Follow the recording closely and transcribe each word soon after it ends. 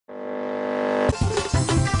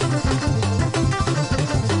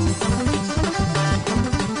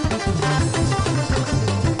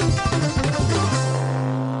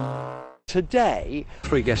Today,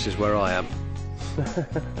 3 guesses where I am.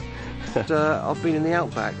 I've been in the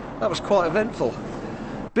outback. That was quite eventful.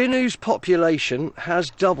 Binu's population has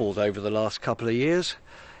doubled over the last couple of years.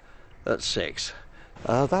 That's 6.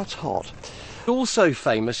 That's hot. Also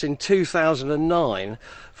famous in 2009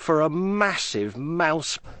 for a massive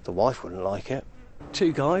mouse. The wife wouldn't like it.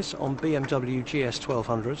 2 guys on BMW GS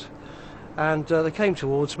 1200s, and they came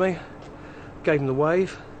towards me, gave them the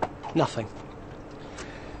wave, nothing.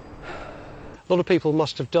 A lot of people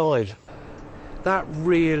must have died. That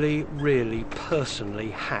really, really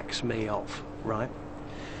personally hacks me off, right?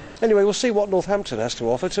 Anyway, we'll see what Northampton has to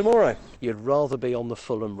offer tomorrow. You'd rather be on the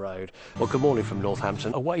Fulham Road. Well, good morning from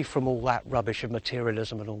Northampton, away from all that rubbish of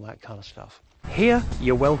materialism and all that kind of stuff. Here,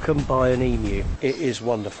 you're welcomed by an emu. It is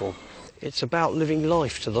wonderful. It's about living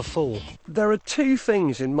life to the full. There are 2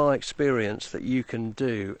 things in my experience that you can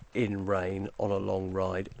do in rain on a long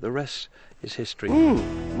ride. The rest is history.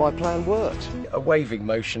 My plan worked. A waving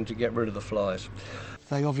motion to get rid of the flies.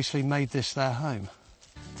 They obviously made this their home.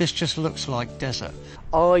 This just looks like desert.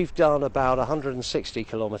 I've done about 160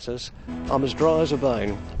 kilometres. I'm as dry as a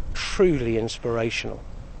bone. Truly inspirational.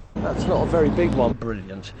 That's not a very big one.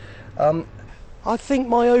 Brilliant. I think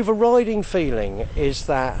my overriding feeling is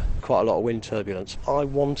that quite a lot of wind turbulence. I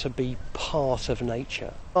want to be part of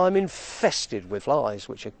nature. I'm infested with flies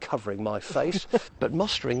which are covering my face, but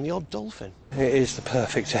mustering the odd dolphin. It is the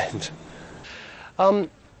perfect end.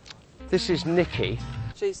 This is Nikki.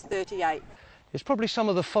 She's 38. It's probably some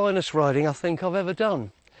of the finest riding I think I've ever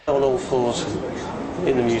done. On all 4s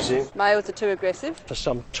in the museum. Males are too aggressive. For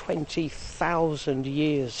some 20,000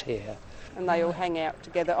 years here. And they all hang out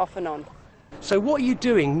together off and on. So what are you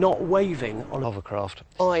doing not waving on a hovercraft?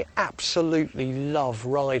 I absolutely love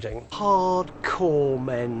riding. Hardcore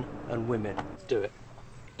men and women do it.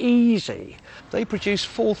 Easy. They produce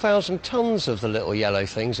 4,000 tonnes of the little yellow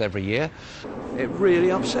things every year. It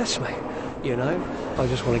really upsets me, you know. I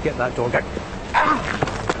just want to get that door and go,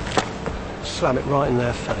 ah! Slam it right in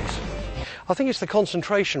their face. I think it's the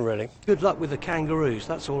concentration, really. Good luck with the kangaroos,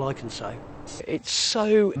 that's all I can say. It's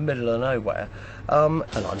so middle of nowhere, and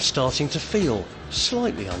I'm starting to feel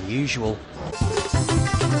slightly unusual.